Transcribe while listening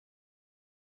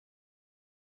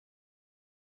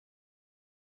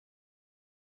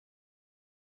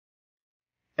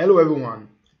Hello everyone.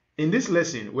 In this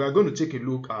lesson, we are going to take a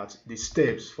look at the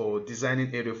steps for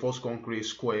designing a reinforced concrete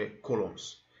square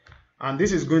columns. And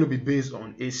this is going to be based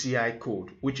on ACI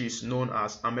code, which is known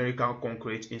as American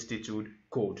Concrete Institute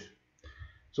code.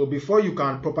 So before you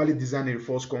can properly design a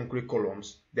reinforced concrete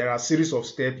columns, there are a series of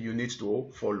steps you need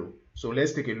to follow. So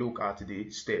let's take a look at the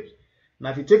steps.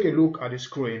 Now if you take a look at the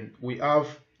screen, we have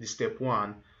the step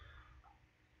 1.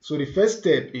 So the first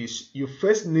step is you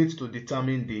first need to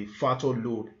determine the factor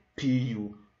load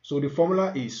PU. So the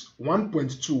formula is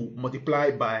 1.2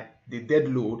 multiplied by the dead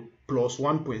load plus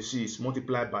 1.6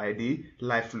 multiplied by the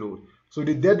live load. So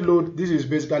the dead load, this is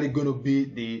basically going to be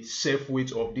the self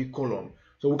weight of the column.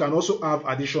 So we can also have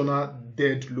additional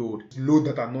dead load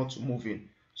that are not moving.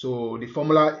 So the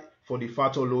formula for the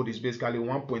factor load is basically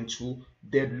 1.2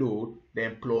 dead load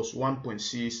then plus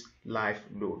 1.6 live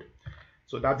load.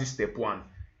 So that is step 1.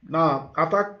 Now,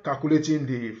 after calculating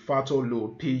the factor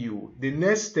load PU, the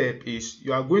next step is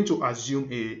you are going to assume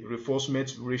a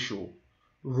reinforcement ratio,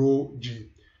 rho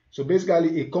G. So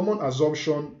basically, a common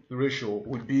assumption ratio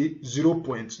would be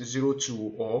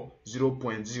 0.02 or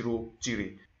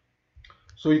 0.03.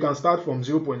 So you can start from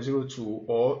 0.02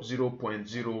 or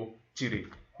 0.03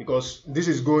 because this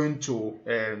is going to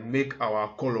make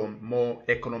our column more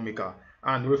economical.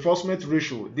 And reinforcement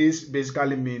ratio, this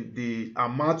basically means the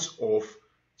amount of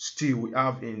steel we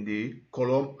have in the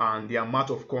column and the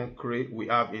amount of concrete we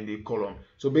have in the column.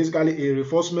 So basically a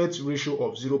reinforcement ratio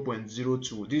of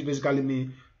 0.02. This basically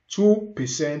means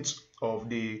 2% of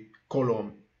the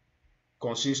column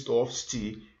consists of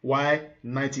steel, while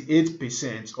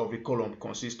 98% of the column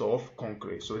consists of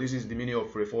concrete. So this is the meaning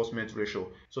of reinforcement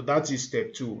ratio. So that is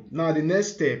step 2. Now the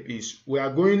next step is we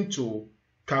are going to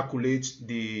calculate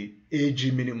the AG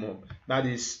minimum, that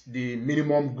is the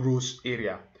minimum gross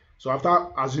area. So after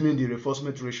assuming the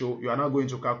reinforcement ratio, you are now going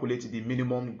to calculate the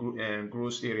minimum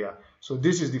gross area. So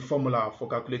this is the formula for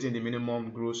calculating the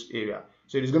minimum gross area.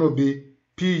 So it is going to be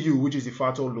PU, which is the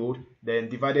factor load, then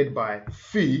divided by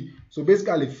phi. So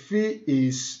basically phi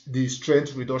is the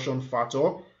strength reduction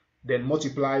factor, then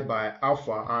multiplied by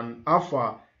alpha. And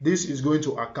alpha, this is going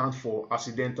to account for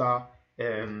accidental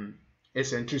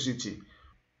eccentricity.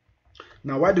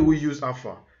 Now why do we use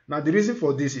alpha? Now the reason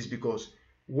for this is because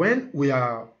when we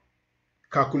are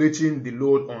calculating the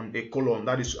load on a column,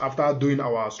 that is after doing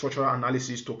our structural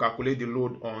analysis to calculate the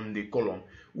load on the column,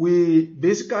 we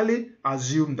basically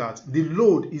assume that the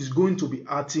load is going to be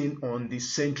acting on the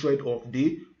centroid of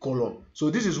the column. So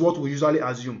this is what we usually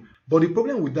assume. But the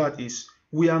problem with that is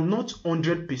we are not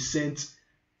 100%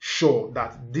 sure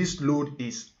that this load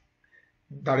is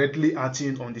directly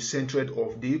acting on the centroid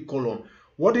of the column.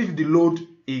 What if the load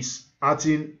is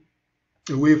acting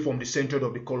away from the center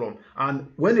of the column? And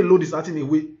when the load is acting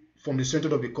away from the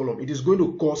center of the column, it is going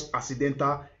to cause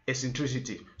accidental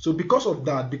eccentricity. So because of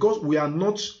that, because we are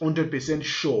not 100%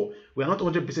 sure, we are not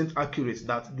 100% accurate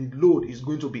that the load is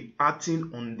going to be acting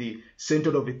on the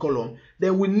center of the column,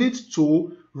 then we need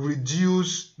to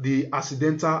reduce the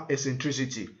accidental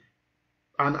eccentricity.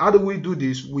 And how do we do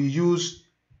this? We use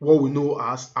what we know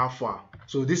as alpha.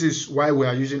 So this is why we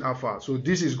are using alpha. So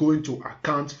this is going to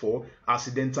account for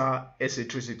accidental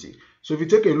eccentricity. So if you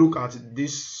take a look at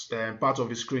this part of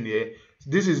the screen here,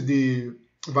 this is the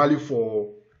value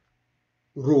for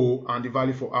rho and the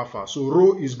value for alpha. So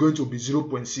rho is going to be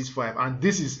 0.65 and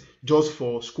this is just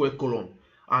for square column,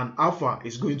 and alpha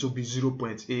is going to be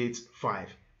 0.85.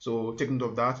 So take note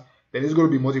of that. Then it's going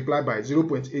to be multiplied by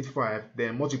 0.85,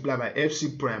 then multiplied by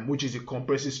FC prime, which is the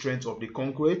compressive strength of the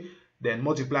concrete, then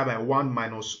multiply by 1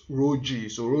 minus rho G.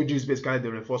 So rho G is basically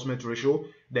the reinforcement ratio,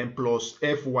 then plus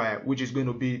Fy, which is going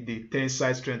to be the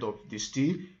tensile strength of the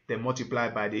steel, then multiply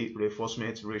by the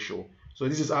reinforcement ratio. So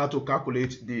this is how to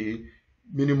calculate the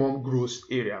minimum gross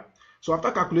area. So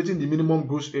after calculating the minimum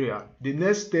gross area, the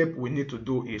next step we need to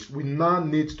do is we now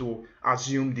need to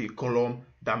assume the column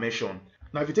dimension.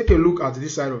 Now if you take a look at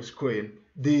this side of the screen,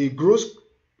 the gross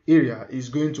area is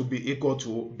going to be equal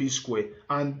to B squared,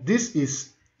 and this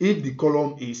is if the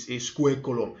column is a square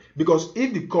column. Because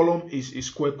if the column is a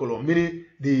square column, meaning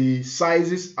the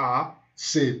sizes are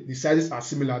same, the sizes are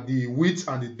similar, the width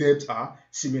and the depth are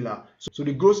similar. So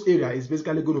the gross area is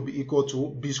basically going to be equal to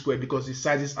B squared because the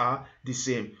sizes are the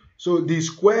same. So the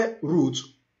square root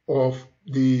of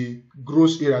the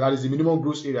gross area, that is the minimum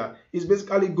gross area, is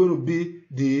basically going to be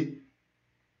the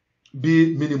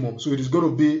B minimum. So it is going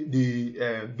to be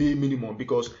the B minimum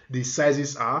because the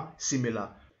sizes are similar.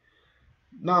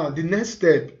 Now the next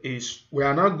step is we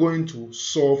are now going to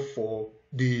solve for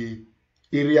the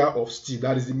area of steel,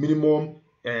 that is the minimum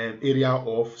area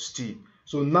of steel.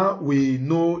 So now we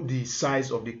know the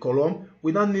size of the column.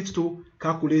 We now need to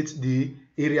calculate the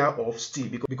area of steel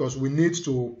because we need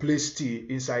to place steel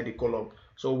inside the column.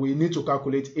 So we need to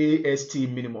calculate Ast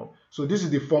minimum. So this is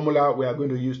the formula we are going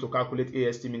to use to calculate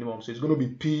Ast minimum. So it's going to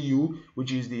be Pu,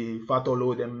 which is the factor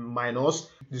load, then minus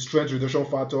the strength reduction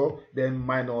factor, then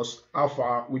minus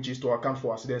alpha, which is to account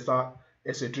for accidental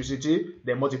eccentricity,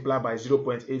 then multiply by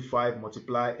 0.85,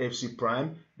 multiply Fc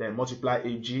prime, then multiply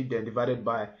Ag, then divided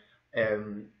by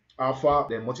alpha,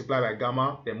 then multiply by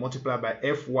gamma, then multiply by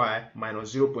Fy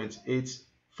minus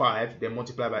 0.85, then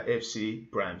multiply by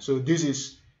Fc prime. So this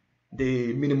is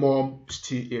the minimum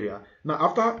steel area. Now,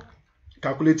 after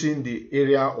calculating the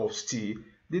area of steel,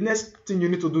 the next thing you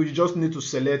need to do, you just need to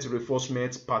select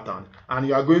reinforcement pattern, and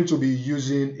you are going to be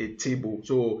using a table.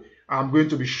 So I'm going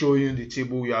to be showing you the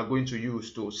table you are going to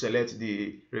use to select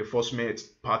the reinforcement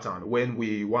pattern when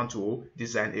we want to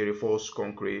design a reinforced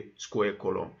concrete square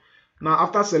column. Now,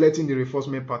 after selecting the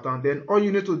reinforcement pattern, then all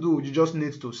you need to do, you just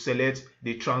need to select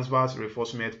the transverse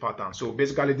reinforcement pattern. So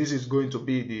basically, this is going to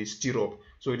be the stirrup.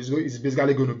 So it's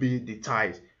basically going to be the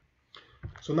ties.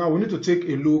 So now we need to take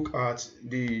a look at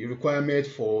the requirement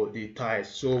for the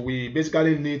ties. So we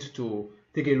basically need to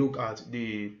take a look at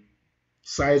the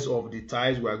size of the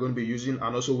ties we are going to be using,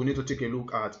 and also we need to take a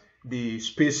look at the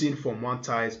spacing from one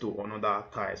ties to another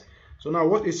ties. So now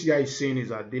what ACI is saying is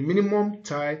that the minimum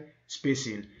tie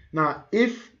spacing. Now,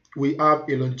 if we have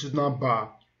a longitudinal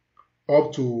bar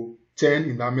up to 10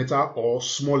 in diameter or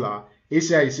smaller,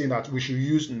 ACI is saying that we should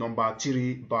use number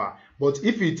 3 bar. But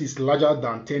if it is larger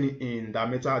than 10 in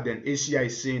diameter, then ACI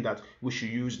is saying that we should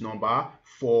use number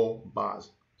 4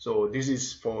 bars. So this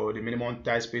is for the minimum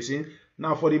tie spacing.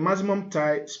 Now, for the maximum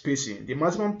tie spacing, the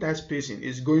maximum tie spacing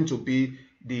is going to be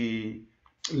the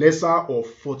lesser of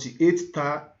 48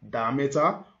 tie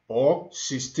diameter or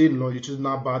 16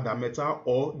 longitudinal bar diameter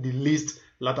or the least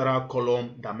lateral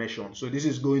column dimension. So this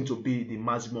is going to be the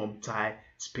maximum tie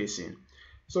spacing.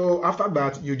 So after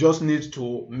that, you just need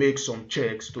to make some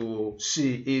checks to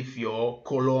see if your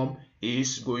column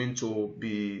is going to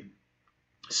be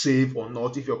safe or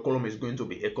not, if your column is going to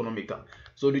be economical.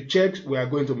 So the checks we are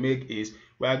going to make is,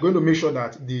 we are going to make sure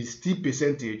that the steel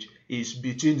percentage is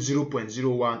between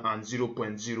 0.01 and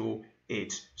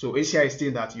 0.08. So ACI is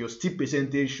saying that your steel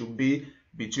percentage should be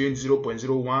between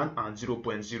 0.01 and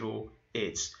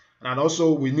 0.08. And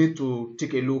also we need to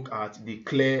take a look at the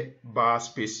clear bar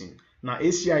spacing. Now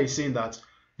ACI is saying that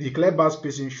the clear bar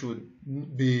spacing should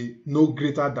be no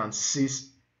greater than 6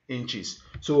 inches.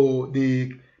 So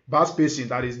the bar spacing,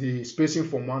 that is the spacing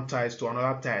from one ties to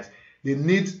another ties, they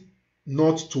need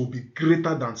not to be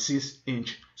greater than 6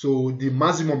 inch. So the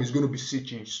maximum is going to be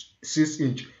 6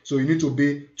 inch. So you need to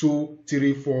be 2,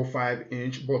 3, 4, 5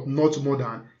 inch, but not more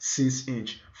than 6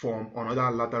 inch from another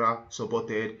lateral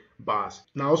supported bars.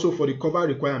 Now also for the cover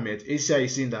requirement, ACI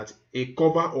is saying that a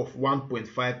cover of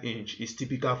 1.5 inch is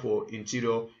typical for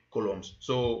interior columns.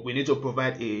 So we need to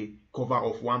provide a cover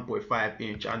of 1.5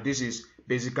 inch, and this is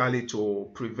basically to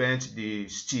prevent the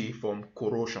steel from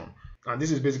corrosion. And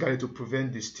this is basically to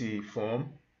prevent the steel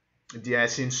from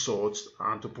de-icing salts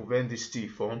and to prevent the steel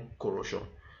from corrosion.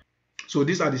 So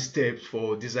these are the steps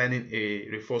for designing a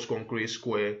reinforced concrete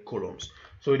square columns.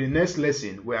 So in the next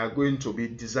lesson, we are going to be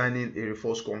designing a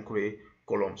reinforced concrete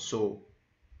column. So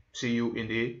see you in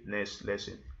the next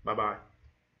lesson. Bye bye.